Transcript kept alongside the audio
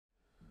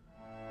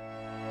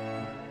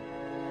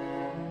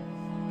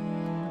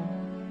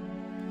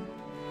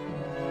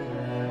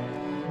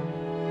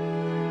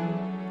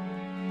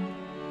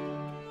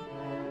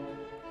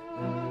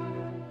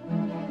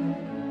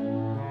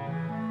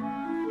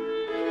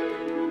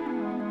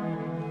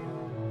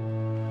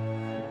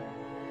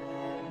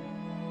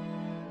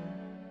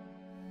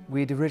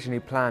We'd originally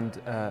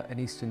planned an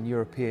Eastern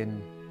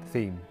European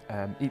theme.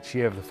 Each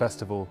year of the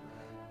festival,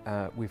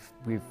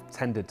 we've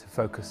tended to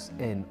focus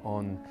in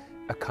on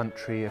a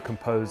country, a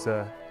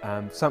composer,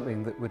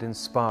 something that would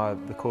inspire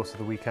the course of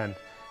the weekend.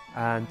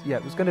 And yeah,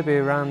 it was going to be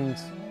around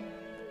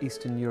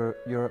Eastern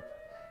Europe,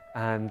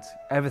 and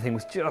everything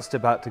was just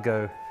about to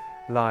go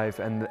live,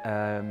 and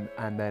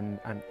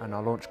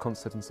our launch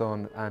concert and so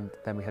on, and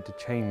then we had to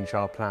change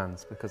our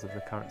plans because of the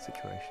current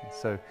situation.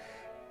 So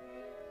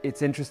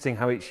it's interesting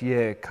how each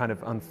year kind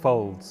of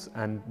unfolds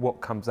and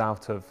what comes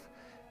out of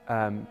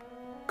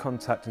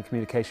contact and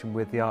communication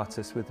with the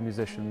artists, with the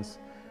musicians,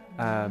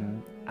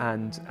 and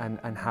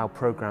how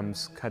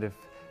programs kind of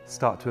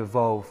start to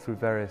evolve through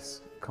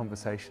various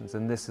conversations.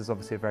 And this is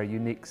obviously a very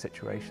unique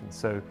situation.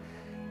 So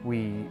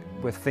we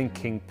were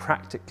thinking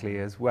practically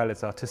as well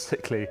as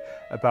artistically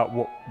about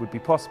what would be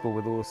possible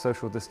with all the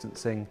social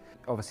distancing.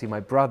 Obviously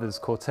my brother's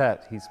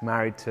quartet, he's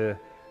married to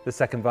the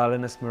second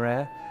violinist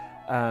Maria,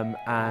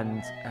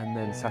 and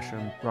then Sasha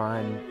and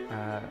Brian,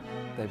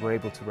 they were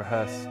able to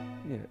rehearse,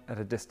 you know, at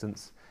a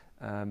distance,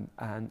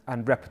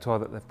 and repertoire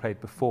that they've played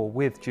before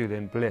with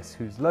Julian Bliss,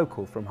 who's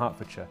local from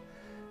Hertfordshire.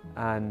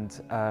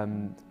 And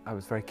I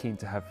was very keen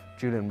to have,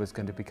 Julian was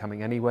going to be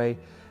coming anyway.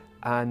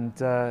 And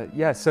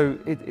yeah, so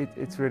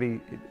it's really,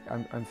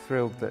 I'm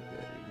thrilled that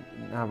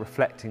now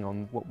reflecting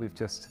on what we've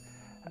just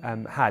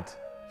had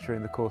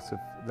during the course of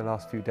the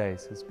last few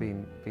days has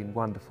been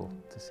wonderful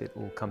to see it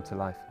all come to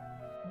life.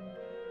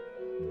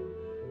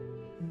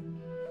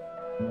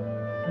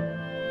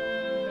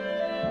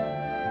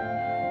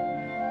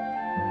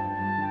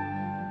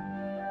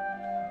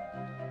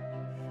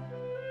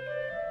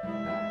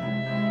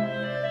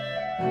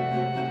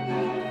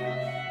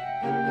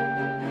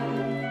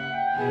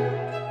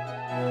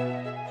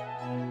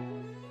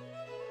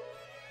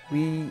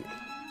 We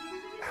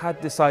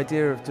had this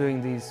idea of doing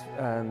these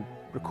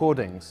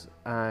recordings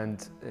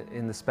and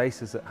in the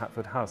spaces at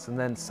Hatfield House, and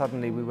then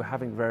suddenly we were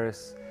having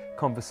various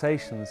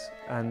conversations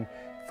and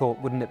thought,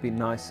 wouldn't it be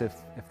nice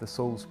if the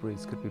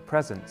Salisburys could be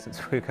present, since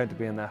we were going to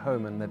be in their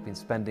home and they've been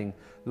spending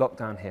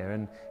lockdown here.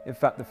 And in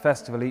fact the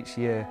festival each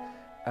year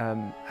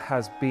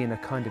has been a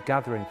kind of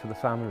gathering for the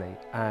family,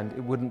 and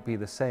it wouldn't be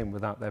the same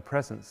without their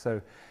presence.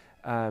 So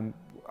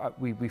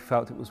we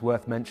felt it was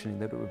worth mentioning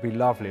that it would be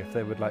lovely if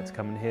they would like to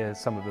come and hear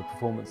some of the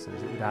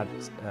performances. It would add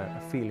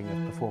a feeling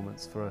of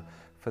performance for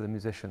the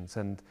musicians,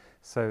 and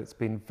so it's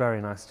been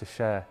very nice to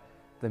share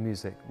the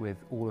music with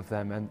all of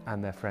them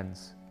and their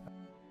friends.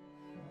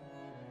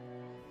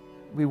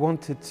 We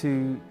wanted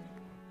to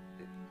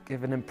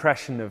give an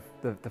impression of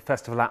the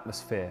festival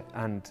atmosphere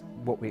and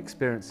what we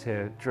experienced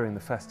here during the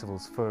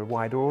festivals for a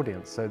wider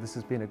audience. So this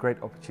has been a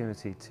great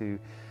opportunity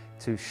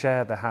to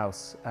share the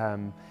house.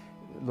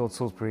 Lord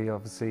Salisbury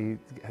obviously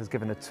has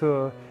given a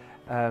tour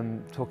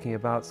talking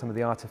about some of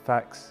the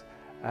artefacts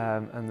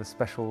and the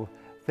special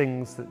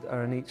things that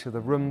are in each of the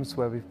rooms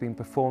where we've been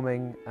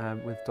performing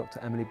with Dr.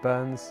 Emily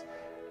Burns.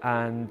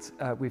 And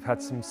we've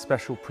had some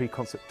special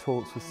pre-concert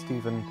talks with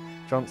Guy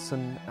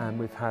Johnston, and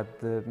we've had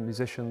the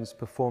musicians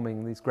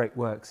performing these great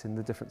works in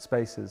the different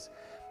spaces.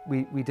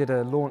 We did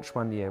a launch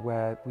one year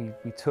where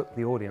we took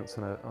the audience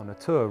on a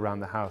tour around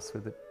the house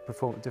with a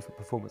different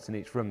performance in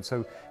each room.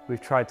 So we've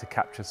tried to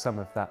capture some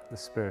of that, the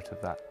spirit of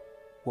that.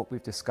 What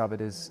we've discovered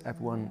is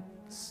everyone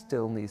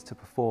still needs to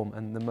perform,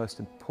 and the most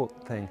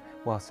important thing,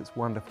 whilst it's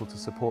wonderful to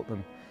support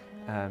them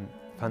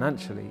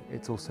financially,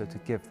 it's also to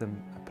give them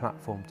a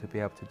platform to be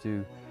able to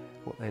do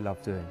what they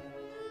love doing.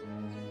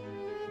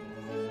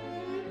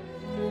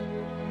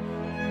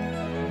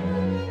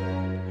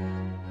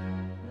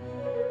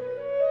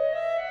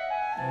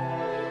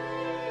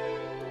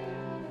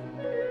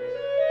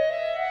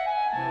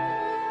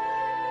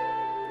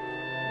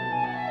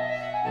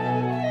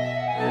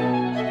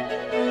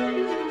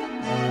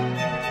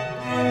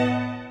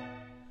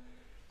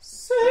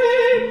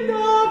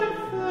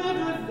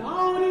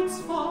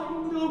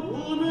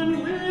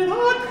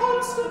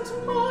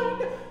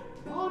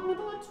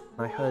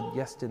 I heard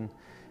Iestyn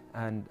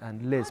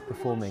and Liz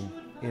performing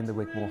in the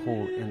Wigmore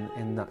Hall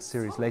in that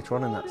series, later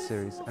on in that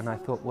series, and I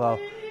thought, well,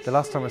 the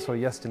last time I saw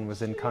Iestyn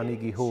was in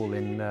Carnegie Hall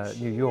in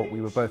New York. We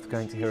were both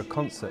going to hear a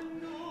concert,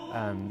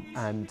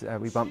 and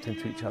we bumped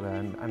into each other,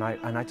 and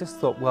I just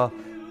thought, well,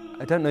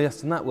 I don't know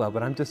Iestyn that well,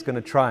 but I'm just going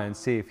to try and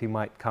see if he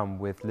might come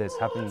with Liz,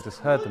 having just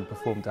heard them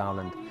perform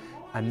Dowland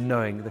and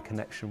knowing the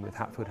connection with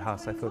Hatfield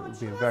House. I thought it would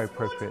be a very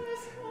appropriate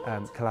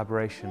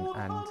collaboration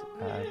and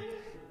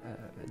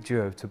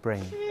duo to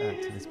bring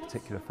to this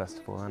particular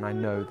festival, and I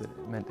know that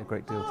it meant a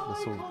great deal to the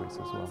Salisburys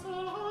as well.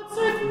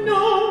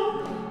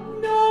 No,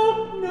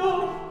 no,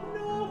 no,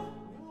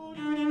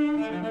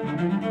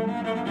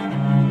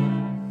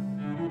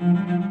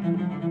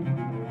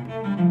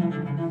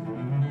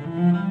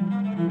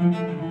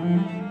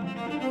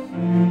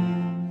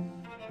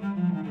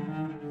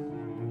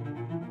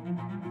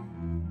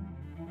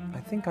 I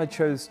think I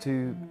chose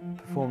to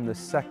perform the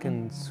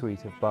second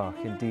suite of Bach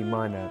in D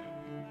minor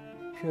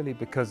purely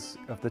because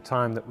of the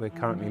time that we're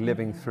currently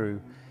living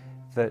through,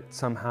 that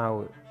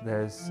somehow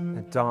there's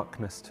a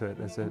darkness to it,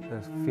 there's a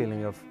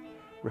feeling of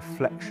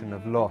reflection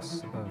of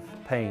loss, of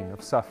pain,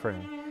 of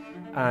suffering,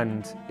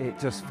 and it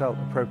just felt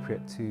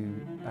appropriate to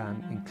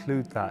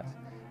include that,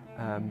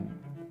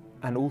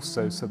 and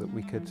also so that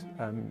we could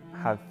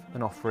have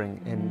an offering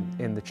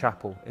in the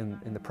chapel,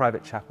 in the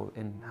private chapel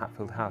in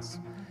Hatfield House.